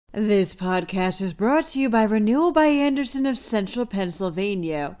This podcast is brought to you by Renewal by Andersen of Central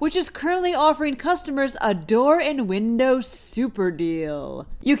Pennsylvania, which is currently offering customers a door and window super deal.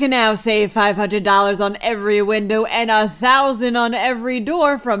 You can now save $500 on every window and $1,000 on every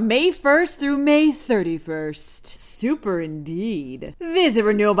door from May 1st through May 31st. Super indeed. Visit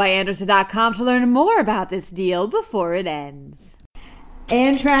renewalbyandersen.com to learn more about this deal before it ends.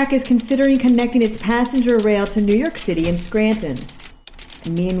 Amtrak is considering connecting its passenger rail to New York City and Scranton.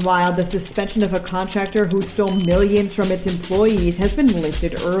 Meanwhile, the suspension of a contractor who stole millions from its employees has been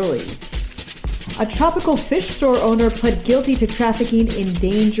lifted early. A tropical fish store owner pled guilty to trafficking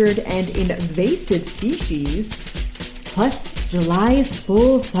endangered and invasive species. Plus, July's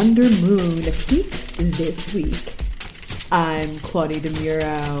full thunder moon peaks this week. I'm Claudia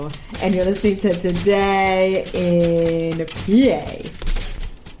DeMuro, and you're listening to Today in PA.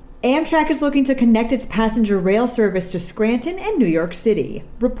 Amtrak is looking to connect its passenger rail service to Scranton and New York City,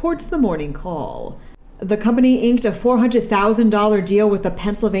 reports The Morning Call. The company inked a $400,000 deal with the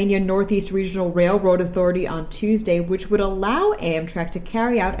Pennsylvania Northeast Regional Railroad Authority on Tuesday, which would allow Amtrak to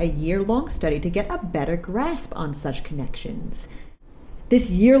carry out a year-long study to get a better grasp on such connections.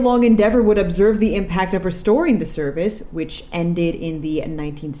 This year-long endeavor would observe the impact of restoring the service, which ended in the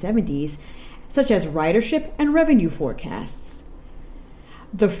 1970s, such as ridership and revenue forecasts.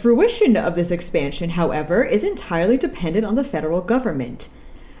 The fruition of this expansion, however, is entirely dependent on the federal government.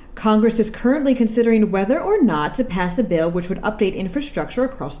 Congress is currently considering whether or not to pass a bill which would update infrastructure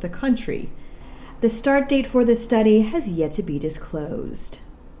across the country. The start date for this study has yet to be disclosed.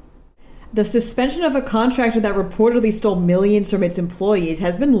 The suspension of a contractor that reportedly stole millions from its employees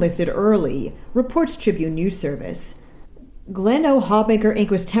has been lifted early, reports Tribune News Service. Glenn O. Hawbaker Inc.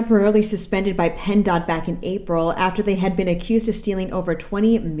 was temporarily suspended by PennDOT back in April after they had been accused of stealing over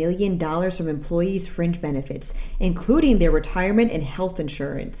 $20 million from employees' fringe benefits, including their retirement and health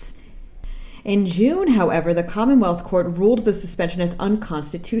insurance. In June, however, the Commonwealth Court ruled the suspension as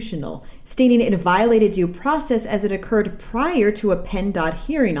unconstitutional, stating it violated due process as it occurred prior to a PennDOT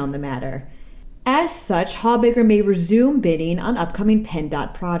hearing on the matter. As such, Hawbaker may resume bidding on upcoming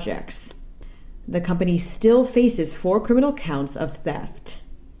PennDOT projects. The company still faces 4 criminal counts of theft.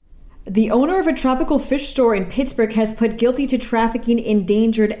 The owner of a tropical fish store in Pittsburgh has pled guilty to trafficking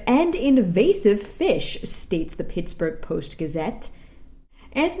endangered and invasive fish, states the Pittsburgh Post-Gazette.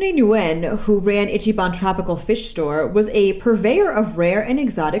 Anthony Nguyen, who ran Ichiban Tropical Fish Store, was a purveyor of rare and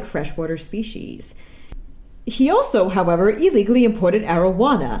exotic freshwater species. He also, however, illegally imported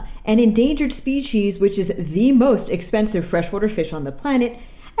arowana, an endangered species which is the most expensive freshwater fish on the planet,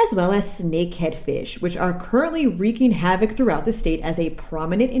 as well as snakehead fish, which are currently wreaking havoc throughout the state as a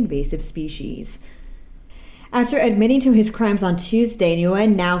prominent invasive species. After admitting to his crimes on Tuesday,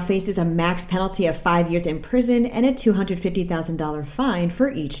 Nguyen now faces a max penalty of 5 years in prison and a $250,000 fine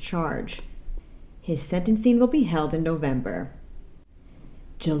for each charge. His sentencing will be held in November.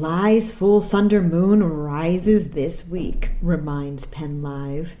 July's full thunder moon rises this week, reminds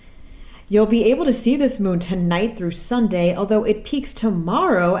PennLive. You'll be able to see this moon tonight through Sunday, although it peaks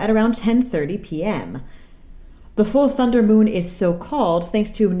tomorrow at around 10:30 p.m. The full thunder moon is so called thanks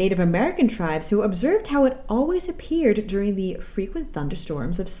to Native American tribes who observed how it always appeared during the frequent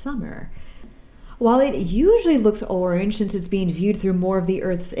thunderstorms of summer. While it usually looks orange since it's being viewed through more of the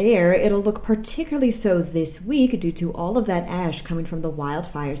Earth's air, it'll look particularly so this week due to all of that ash coming from the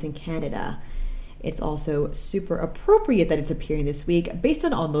wildfires in Canada. It's also super appropriate that it's appearing this week based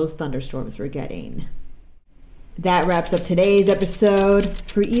on all those thunderstorms we're getting. That wraps up today's episode.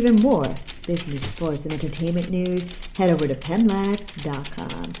 For even more business, sports, and entertainment news, head over to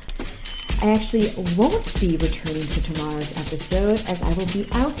PennLive.com. I actually won't be returning to tomorrow's episode as I will be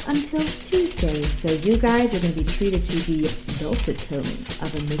out until Tuesday, so you guys are going to be treated to the dulcet tones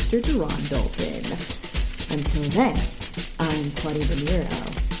of a Mr. Duran Dalton. Until then, I'm Claudia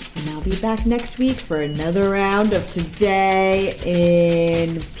DeMuro. And I'll be back next week for another round of Today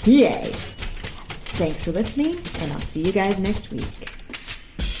in PA. Thanks for listening, and I'll see you guys next week.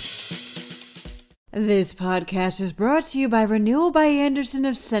 This podcast is brought to you by Renewal by Andersen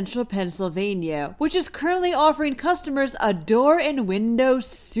of Central Pennsylvania, which is currently offering customers a door and window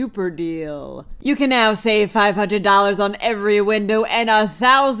super deal. You can now save $500 on every window and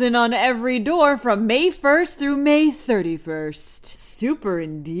 $1,000 on every door from May 1st through May 31st. Super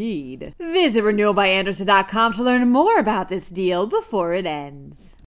indeed. Visit renewalbyandersen.com to learn more about this deal before it ends.